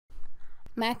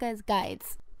Macca's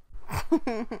Guides.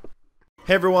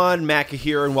 Hey everyone, Macca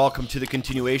here, and welcome to the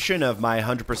continuation of my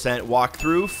 100%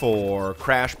 walkthrough for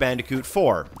Crash Bandicoot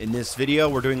 4. In this video,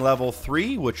 we're doing level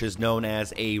 3, which is known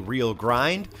as a real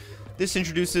grind. This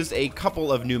introduces a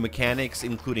couple of new mechanics,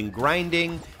 including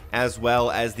grinding, as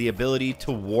well as the ability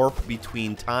to warp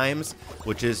between times,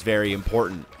 which is very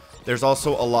important. There's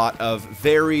also a lot of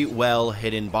very well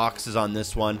hidden boxes on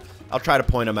this one. I'll try to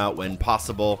point them out when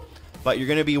possible, but you're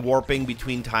going to be warping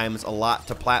between times a lot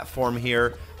to platform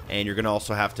here. And you're going to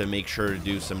also have to make sure to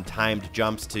do some timed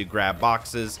jumps to grab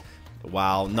boxes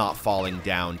while not falling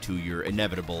down to your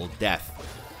inevitable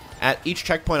death. At each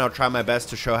checkpoint, I'll try my best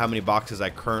to show how many boxes I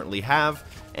currently have,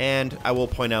 and I will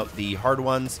point out the hard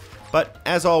ones. But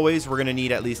as always, we're going to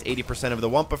need at least 80% of the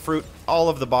wumpa fruit, all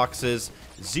of the boxes,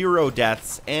 0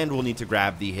 deaths, and we'll need to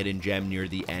grab the hidden gem near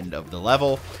the end of the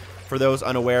level. For those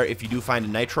unaware, if you do find a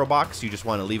nitro box, you just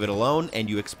want to leave it alone, and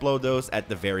you explode those at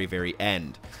the very, very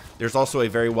end. There's also a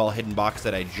very well hidden box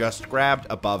that I just grabbed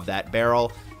above that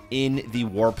barrel in the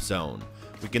warp zone.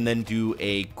 We can then do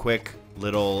a quick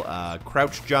little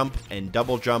crouch jump and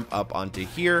double jump up onto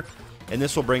here, and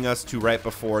this will bring us to right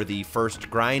before the first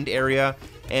grind area.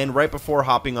 And right before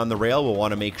hopping on the rail, we'll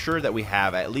want to make sure that we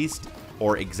have at least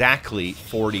or exactly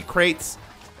 40 crates.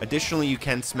 Additionally, you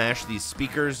can smash these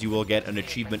speakers. You will get an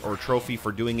achievement or trophy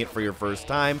for doing it for your first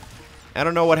time. I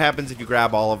don't know what happens if you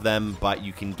grab all of them, but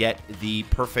you can get the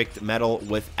perfect medal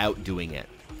without doing it.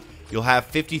 You'll have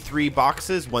 53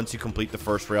 boxes once you complete the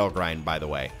first rail grind, by the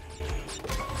way.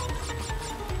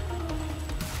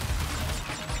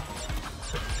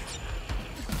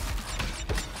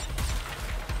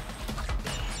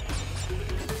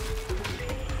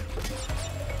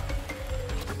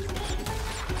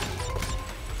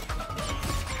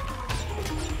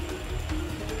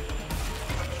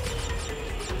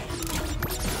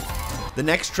 The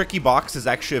next tricky box is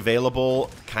actually available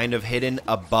kind of hidden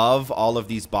above all of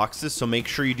these boxes, so make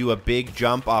sure you do a big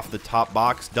jump off the top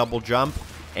box, double jump,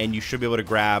 and you should be able to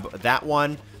grab that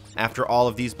one. After all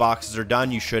of these boxes are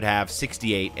done, you should have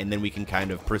 68, and then we can kind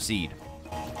of proceed.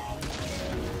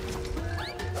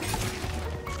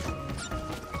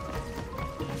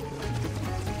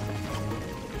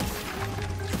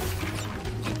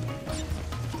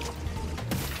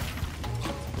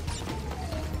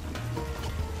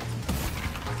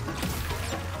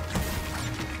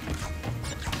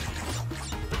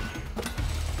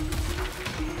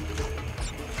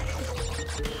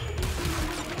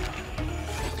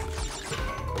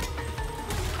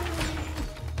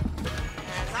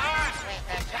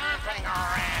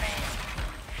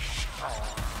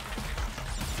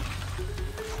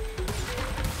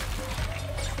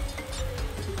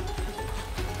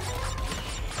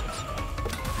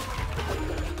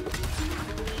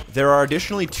 There are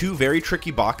additionally 2 very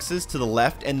tricky boxes to the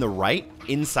left and the right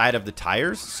inside of the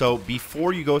tires. So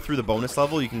before you go through the bonus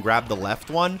level, you can grab the left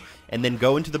one and then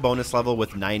go into the bonus level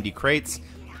with 90 crates.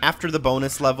 After the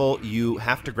bonus level, you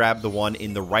have to grab the one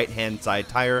in the right-hand side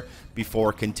tire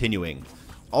before continuing.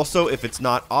 Also, if it's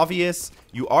not obvious,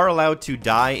 you are allowed to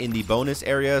die in the bonus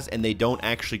areas and they don't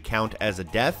actually count as a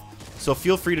death. So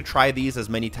feel free to try these as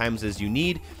many times as you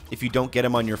need. If you don't get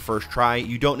them on your first try,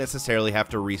 you don't necessarily have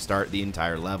to restart the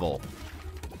entire level.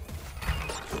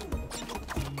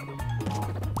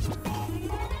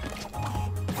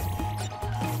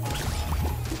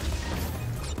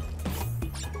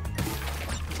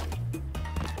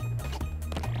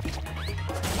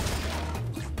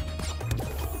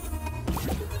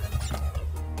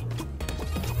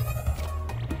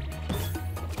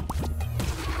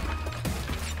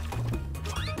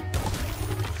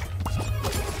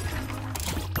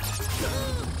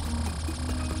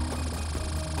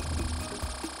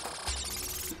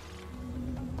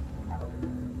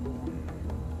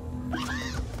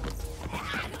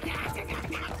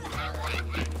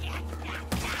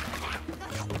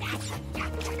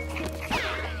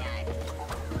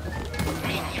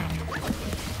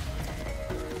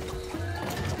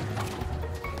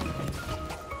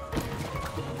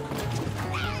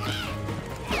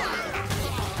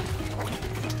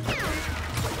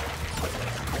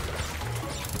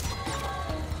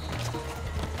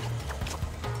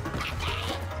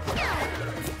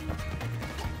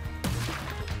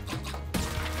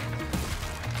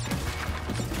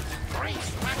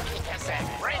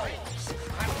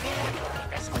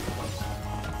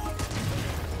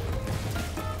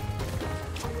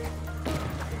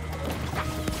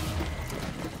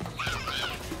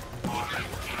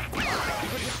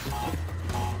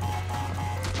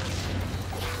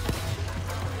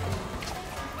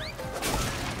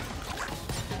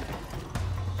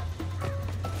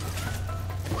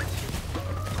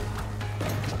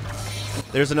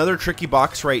 There's another tricky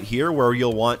box right here where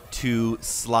you'll want to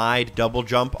slide double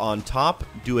jump on top,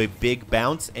 do a big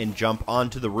bounce, and jump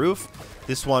onto the roof.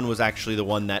 This one was actually the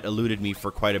one that eluded me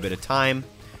for quite a bit of time.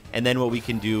 And then what we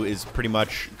can do is pretty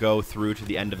much go through to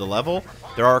the end of the level.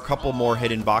 There are a couple more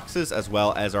hidden boxes as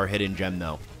well as our hidden gem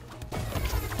though.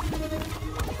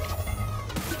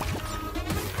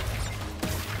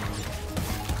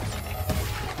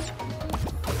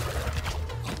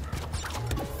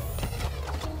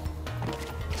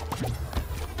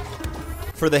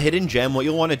 For the hidden gem, what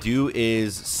you'll want to do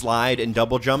is slide and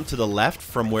double jump to the left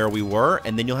from where we were,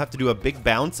 and then you'll have to do a big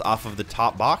bounce off of the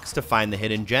top box to find the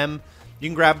hidden gem. You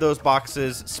can grab those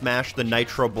boxes, smash the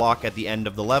nitro block at the end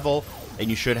of the level, and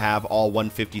you should have all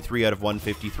 153 out of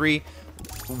 153.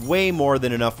 Way more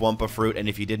than enough Wumpa Fruit, and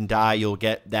if you didn't die, you'll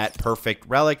get that perfect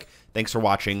relic. Thanks for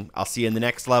watching. I'll see you in the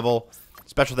next level.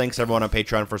 Special thanks to everyone on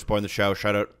Patreon for supporting the show.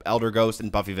 Shout out Elder Ghost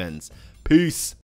and Buffy Vins. Peace!